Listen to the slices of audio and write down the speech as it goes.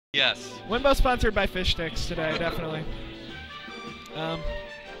Yes. Wenbo sponsored by fish sticks today, definitely. I'd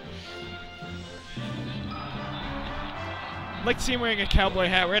like to see him wearing a cowboy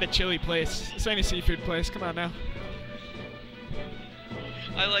hat. We're at a chili place. It's any seafood place. Come on now.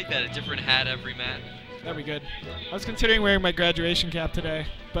 I like that. A different hat every match. That'd be good. I was considering wearing my graduation cap today,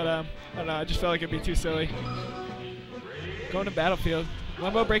 but I don't know. I just felt like it'd be too silly. Going to Battlefield.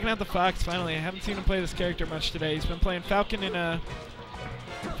 Wenbo breaking out the Fox finally. I haven't seen him play this character much today. He's been playing Falcon and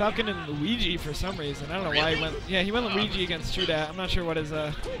Luigi for some reason. I don't know why he went. Yeah, he went Luigi against Trudat. I'm not sure what his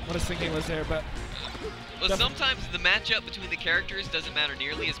thinking was there, but. Well, sometimes the matchup between the characters doesn't matter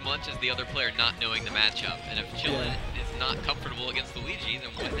nearly as much as the other player not knowing the matchup. And if Chillin is not comfortable against Luigi, then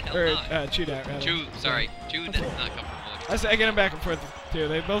what the hell not? Chudat, rather. Chudat's not comfortable. I get him back and forth too.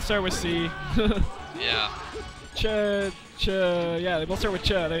 They both start with C. Yeah. Yeah, they both start with Ch.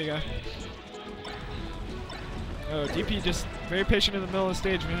 There you go. Oh, DP just very patient in the middle of the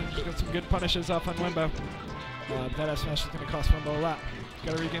stage, man. Just got some good punishes off on Wenbo. That F smash is going to cost Wenbo a lot.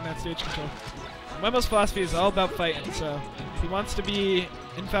 Got to regain that stage control. Wenbo's philosophy is all about fighting, so he wants to be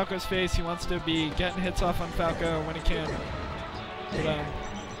in Falco's face. He wants to be getting hits off on Falco when he can. But I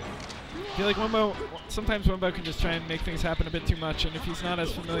feel like sometimes Wenbo can just try and make things happen a bit too much, and if he's not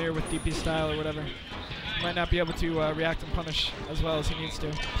as familiar with DP's style or whatever, he might not be able to react and punish as well as he needs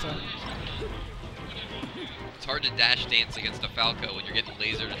to. So. It's hard to dash dance against a Falco when you're getting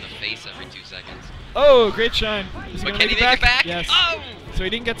lasered in the face every 2 seconds. Oh, great shine. But can he make it back? Yes. Oh! So he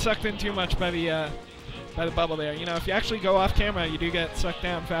didn't get sucked in too much by the bubble there. You know, if you actually go off camera, you do get sucked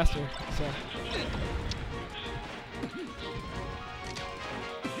down faster. So.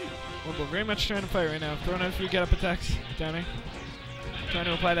 Wenbo very much trying to fight right now. Throwing out a few get-up attacks down here. Trying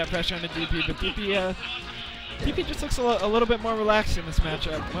to apply that pressure on the DP, but DP just looks a little bit more relaxed in this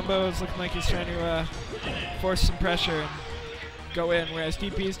matchup. Wenbo is looking like he's trying to force some pressure and go in, whereas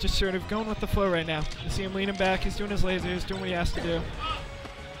DP is just sort of going with the flow right now. You see him leaning back, he's doing his lasers, doing what he has to do.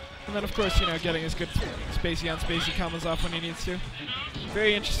 And then, of course, you know, getting his good spacey on spacey combos off when he needs to.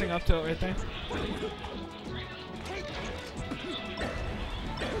 Very interesting up tilt right there.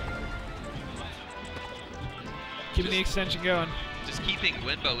 Keeping the extension going. Just keeping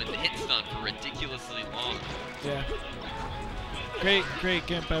Wenbo in the hit stun for ridiculously long. Yeah. Great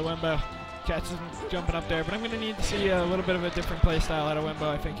gimp by Wenbo. Catches him jumping up there, but I'm going to need to see a little bit of a different play style out of Wenbo,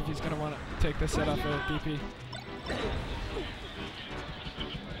 I think, if he's going to want to take this set off of DP.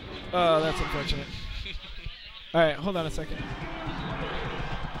 Oh, that's unfortunate. All right, hold on a second.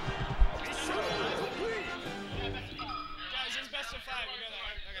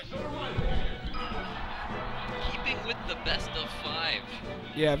 Keeping with the best of 5.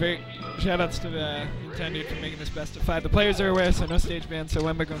 Yeah, shoutouts to the Nintendo for making this best of 5. The players are aware, so no stage ban, so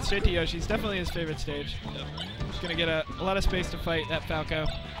Wenbo going straight to Yoshi's definitely his favorite stage. He's going to get a lot of space to fight that Falco.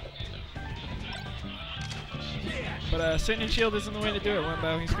 But sitting in shield isn't the way to do it,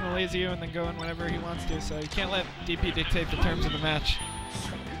 Wenbo. He's going to laser you and then go in whenever he wants to, so you can't let DP dictate the terms of the match.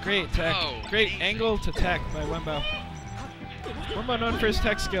 Great tech. Great angle to tech by Wenbo. Wenbo known for his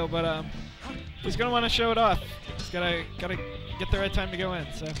tech skill, but he's going to want to show it off. He's got to get the right time to go in,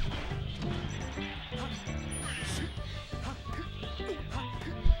 so.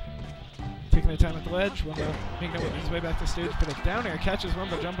 Taking their time at the ledge, Wenbo making his way back to stage, but a down air catches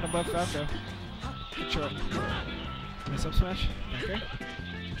Wenbo jumping above Falco. Good short. Nice up smash. Okay.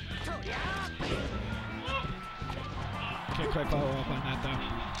 Can't quite follow up on that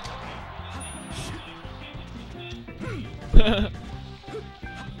though.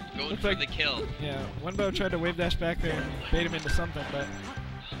 Going for the kill. Yeah, Wenbo tried to wave dash back there and bait him into something, but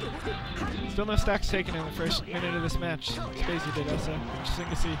still no stacks taken in the first minute of this match. Spacey did also. Interesting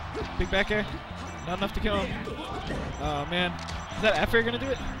to see. Big back air. Not enough to kill him. Oh man. Is that F air gonna do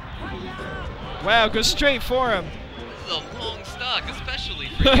it? Wow, goes straight for him. This is a long stock, especially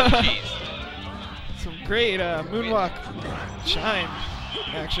for Yoshi's. Some great moonwalk shine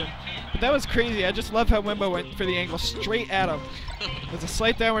action. But that was crazy. I just love how Wenbo went for the angle straight at him. With a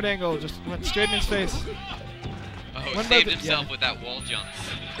slight downward angle, just went straight in his face. Oh, saved himself with that wall jump.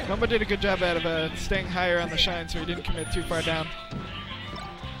 Wenbo did a good job out of staying higher on the shine so he didn't commit too far down.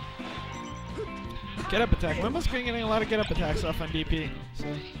 Get up attack. Wenbo's been getting a lot of get up attacks off on DP. So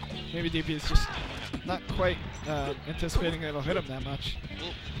maybe DP is just not quite anticipating that it'll hit him that much.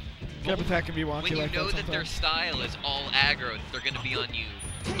 Well, get up attack can be wonky like that. When you know that their style is all aggro, they're going to be on you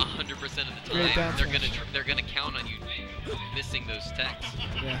 100% of the time. They're gonna count on you missing those techs.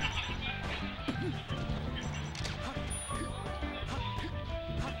 Yeah.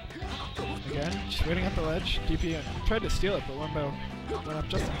 Again, just waiting at the ledge. DP tried to steal it, but Wenbo went up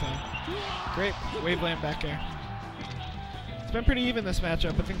just in time. Great wave land back air. It's been pretty even this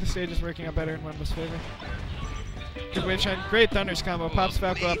matchup. I think the stage is working out better in Wenbo's favor. Good wave shine. Great Thunders combo. Pops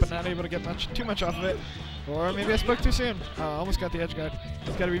Falco up, but not able to get too much off of it. Or maybe I spoke too soon. Almost got the edge guard.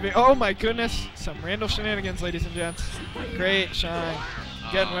 He's got to be. Oh my goodness! Some Randall shenanigans, ladies and gents. Great shine.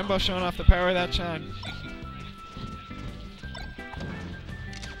 Again, Wenbo showing off the power of that shine.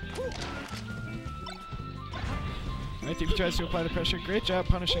 Right, DP tries to apply the pressure. Great job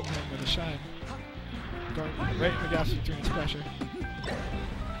punishing him with a shine. Going right in the gaps between his pressure.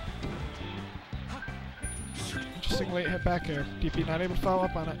 Interesting late hit back air. DP not able to follow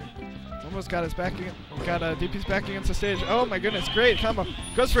up on it. Almost got his back against, DP's back against the stage. Oh my goodness, great combo.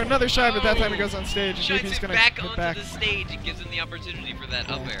 Goes for another shine, but that time he goes on stage. And DP's gonna back hit onto back. the stage and gives him the opportunity for that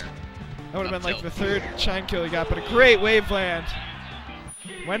up air. That would have been like the third shine kill he got, but a great wave land.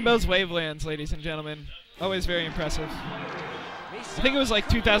 Wenbo's wave lands, ladies and gentlemen. Always very impressive. I think it was like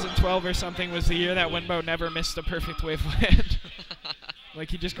 2012 or something was the year that Wenbo never missed a perfect wave land. Like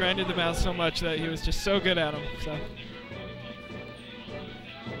he just grinded them out so much that he was just so good at them. So.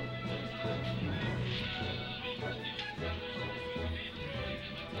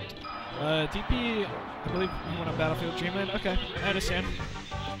 DP, I believe he went on Battlefield Dreamland. Okay, I understand.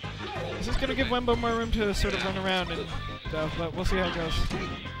 This is going to give Wenbo more room to sort of run around and stuff, but we'll see how it goes.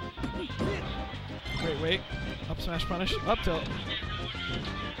 Great wait. Up smash punish. Up tilt.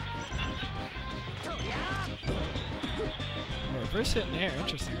 Reverse hit in the air.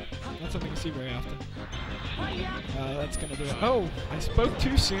 Interesting. Not something you see very often. That's going to do it. Oh, I spoke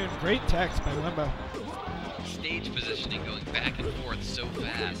too soon. Great text by Wenbo. Stage positioning going back and forth so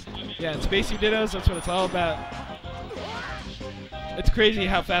fast. Yeah, and Spacey Dittos, that's what it's all about. It's crazy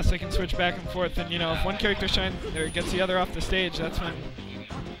how fast they can switch back and forth, and you know, if one character shines or gets the other off the stage, that's when,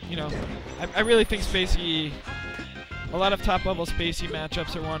 you know, I really think Spacey, a lot of top level Spacey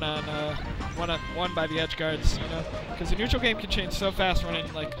matchups are won by the edge guards, you know, because the neutral game can change so fast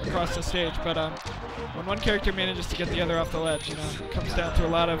running like across the stage, but when one character manages to get the other off the ledge, you know, it comes down to a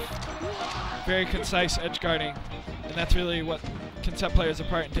lot of very concise edge guarding, and that's really what can set players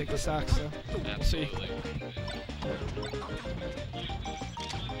apart and take the stock, so we'll see.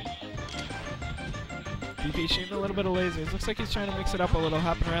 DP shooting a little bit of lasers. Looks like he's trying to mix it up a little,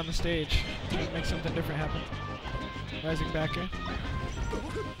 hopping around the stage, trying to make something different happen. Rising backer.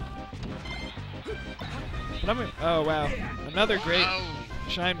 Oh wow, another great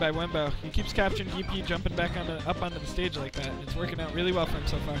shine by Wenbo. He keeps capturing DP, jumping back up onto the stage like that. It's working out really well for him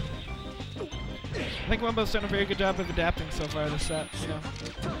so far. I think Wenbo's done a very good job of adapting so far this set. You know,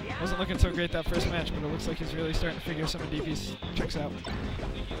 wasn't looking so great that first match, but it looks like he's really starting to figure some of DP's tricks out.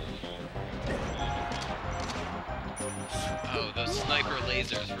 Oh, those sniper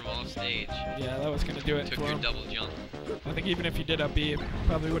lasers from off stage. Yeah, that was gonna do it. Took for your him. double jump. I think even if he did up B,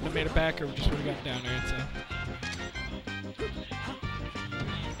 probably wouldn't have made it back, or just would have gotten down there. So.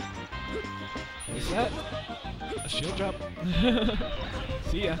 Is that a shield drop?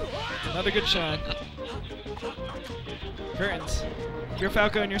 See ya. Another good shine. Curtains. If you're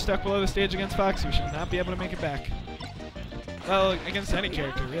Falco and you're stuck below the stage against Fox, you should not be able to make it back. Well, against any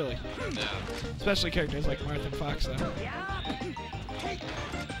character, really. No. Especially characters like Marth and Fox, though.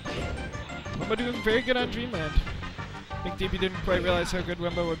 Wenbo doing very good on Dreamland. I think DP didn't quite realize how good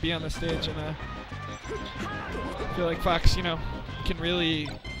Wenbo would be on the stage, and I feel like Fox, you know, can really,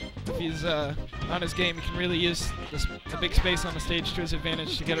 if he's on his game, he can really use the big space on the stage to his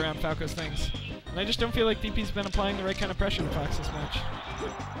advantage to get around Falco's things. And I just don't feel like DP's been applying the right kind of pressure to Fox this match.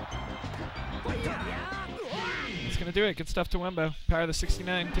 He's gonna do it. Good stuff to Wenbo. Power of the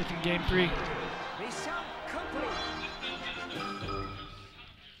 69, taking game 3.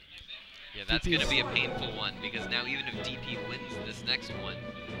 Yeah, that's going to be a painful one, because now even if DP wins this next one,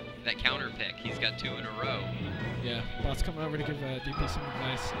 that counter pick, he's got 2 in a row. Yeah, Boss coming over to give DP some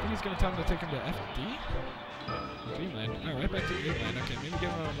advice. I think he's going to tell him to take him to FD? Dreamland. Oh, right back to Dreamland. Okay, maybe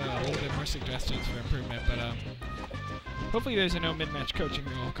give him a little bit more suggestions for improvement, but hopefully there's a no mid-match coaching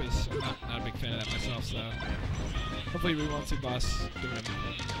rule, because I'm not a big fan of that myself, so hopefully we won't see Boss giving him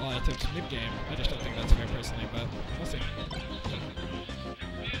a lot of tips mid-game. I just don't think that's fair personally, but we'll see.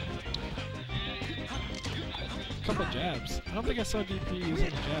 Couple jabs. I don't think I saw DP using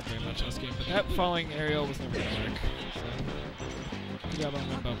the jab very much last game, but that falling aerial was never going to work. So, good job on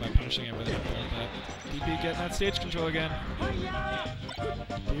Wenbo by punishing it with it. But DP getting that stage control again.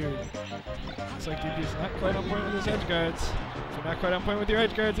 Dude. Looks like DP's not quite on point with his edge guards. If you're not quite on point with your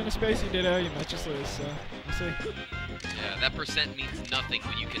edge guards in a Spacey Ditto, you might just lose, so we'll see. Yeah, that percent means nothing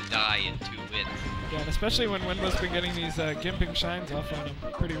when you can die in 2 hits. Yeah, and especially when Wenbo's been getting these gimping shines off on him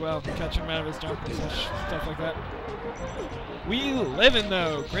pretty well, catching him out of his jump and such, stuff like that. We livin'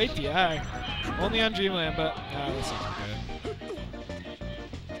 though, great DI. Only on Dreamland, but this isn't good.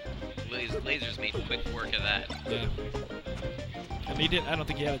 lasers made quick work of that. Yeah. And he didn't. I don't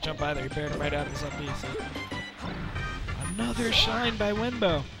think he had a jump either. He buried him right out of his up B. So. Another shine by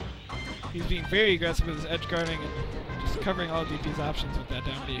Wenbo. He's being very aggressive with his edge guarding and just covering all of DP's options with that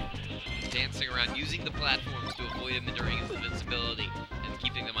down B. Dancing around, using the platforms to avoid him during his invincibility and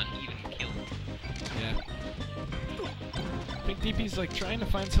keeping them on even kill. Yeah. I think DP's like trying to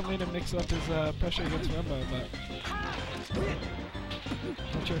find some way to mix up his pressure against Wenbo, but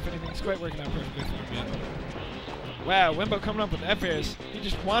not sure if anything's quite working out perfectly for him yet. Wow, Wenbo coming up with F-airs. He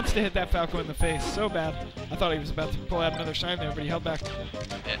just wants to hit that Falco in the face so bad. I thought he was about to pull out another shine there, but he held back.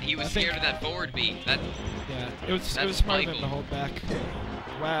 Yeah, he was scared of that forward B. Yeah, it was smart of him to hold back.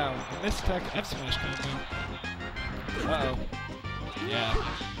 Wow, this tech F smash combo. Uh-oh. Yeah,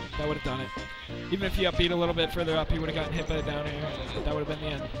 that would have done it. Even if he upbeat a little bit further up, he would have gotten hit by the down air. That would have been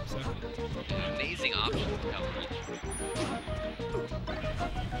the end. So. An amazing option for coverage.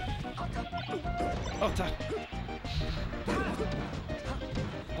 Oh, top.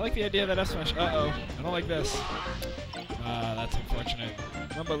 I like the idea of that F smash. Uh-oh. I don't like this. That's unfortunate.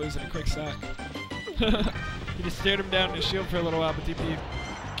 Wenbo losing a quick stock. He just stared him down in his shield for a little while, but DP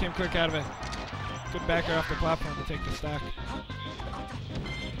came quick out of it. Good backer off the platform to take the stock.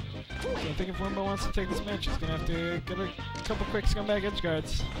 So I think if Wenbo wants to take this match, he's going to have to get a couple quick scumbag edge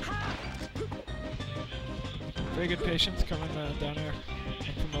guards. Very good patience coming down here up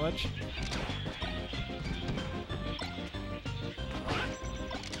from the ledge.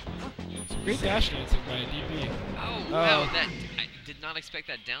 Some great dash dancing by DP. Oh, wow, I did not expect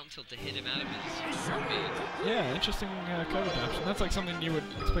that down tilt to hit him out of his bait. Yeah, interesting coverage option. That's like something you would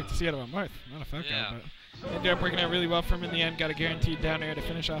expect to see out of a Marth, not a Falco, but ended up working out really well for him in the end. Got a guaranteed down air to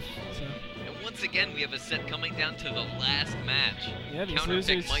finish off. So. And once again, we have a set coming down to the last match. Yeah, these Counter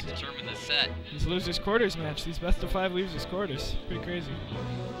losers pick might determine the set. These losers quarters match. These best of 5 losers quarters. Pretty crazy.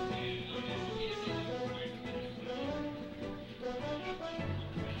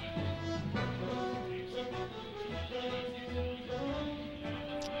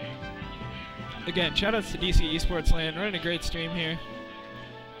 Again, shoutouts to DC Esports Land. Running a great stream here.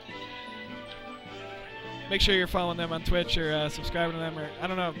 Make sure you're following them on Twitch or subscribing to them, or I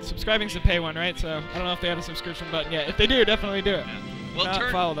don't know. Subscribing's the pay one, right? So I don't know if they have a subscription button yet. If they do, definitely do it. Yeah.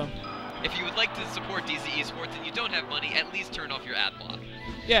 Well, follow them. If you would like to support DC Esports and you don't have money, at least turn off your ad block.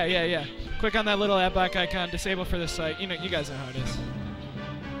 Yeah. Click on that little ad block icon. Disable for this site. You know, you guys know how it is.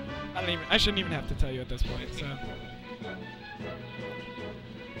 I shouldn't even have to tell you at this point. So.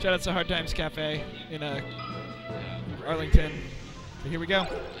 Shoutouts to Hard Times Cafe in Arlington. So here we go.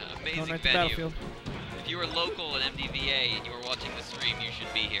 Amazing right venue. Battlefield. If you are local at MDVA and you are watching the stream, you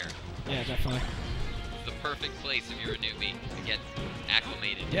should be here. Yeah, definitely. It's the perfect place if you're a newbie to get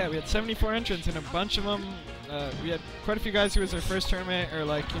acclimated. Yeah, we had 74 entrants and a bunch of them. We had quite a few guys who was their first tournament or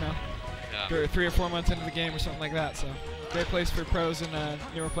like, 3 or 4 months into the game or something like that. So great place for pros and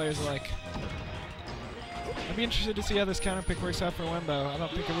newer players alike. I'd be interested to see how this counter pick works out for Wenbo. I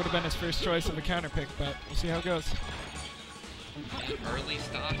don't think it would have been his first choice of a counter pick, but we'll see how it goes. And early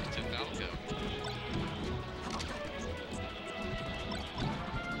stock to Falco.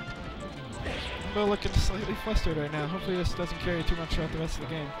 Wenbo looking slightly flustered right now. Hopefully this doesn't carry too much throughout the rest of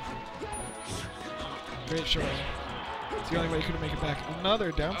the game. Great showing. It's the only way he could make it back.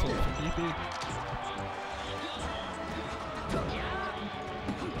 Another down tilt from DP.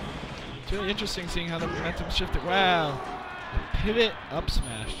 It's really interesting seeing how the momentum shifted. Wow. A pivot up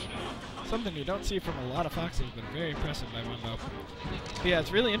smash. Something you don't see from a lot of Foxes, but very impressive by Wenbo. But yeah,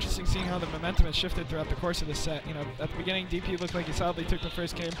 it's really interesting seeing how the momentum has shifted throughout the course of the set. At the beginning, DP looked like he solidly took the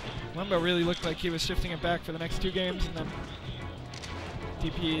first game. Wenbo really looked like he was shifting it back for the next 2 games, and then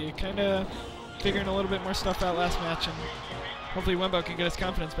DP kind of figuring a little bit more stuff out last match, and hopefully Wenbo can get his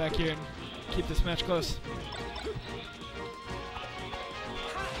confidence back here and keep this match close.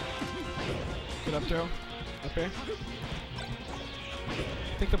 Good up throw. Up air.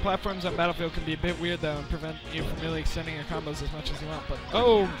 I think the platforms on Battlefield can be a bit weird though and prevent you from really extending your combos as much as you want, but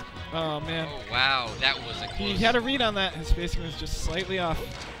oh man. Oh wow, that was a close. He had a read on that. His spacing was just slightly off.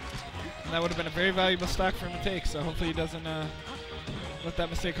 And that would have been a very valuable stock for him to take, so hopefully he doesn't let that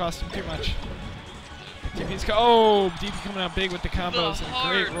mistake cost him too much. DP's DP coming out big with the combos and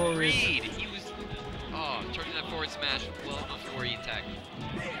a great roll read. He was charging that forward smash well before he attacked.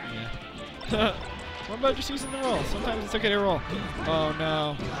 Yeah. What about just using the roll? Sometimes it's okay to roll. Oh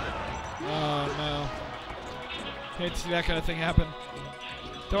no. Oh no. Hate to see that kind of thing happen.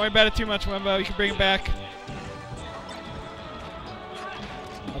 Don't worry about it too much, Wenbo. You can bring it back.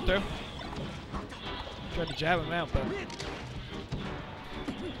 Up there. Tried to jab him out, but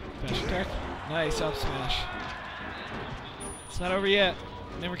dash attack. Nice up smash. It's not over yet.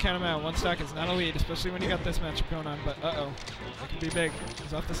 never count him out. One stock is not a lead, especially when you got this matchup going on. But uh-oh, that could be big.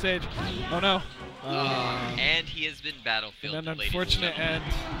 He's off the stage. Oh no. And he has been battlefielded. And an unfortunate end.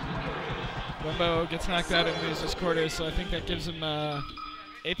 Wenbo gets knocked out and loses quarters, so I think that gives him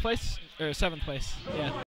 8th place or 7th place. Yeah.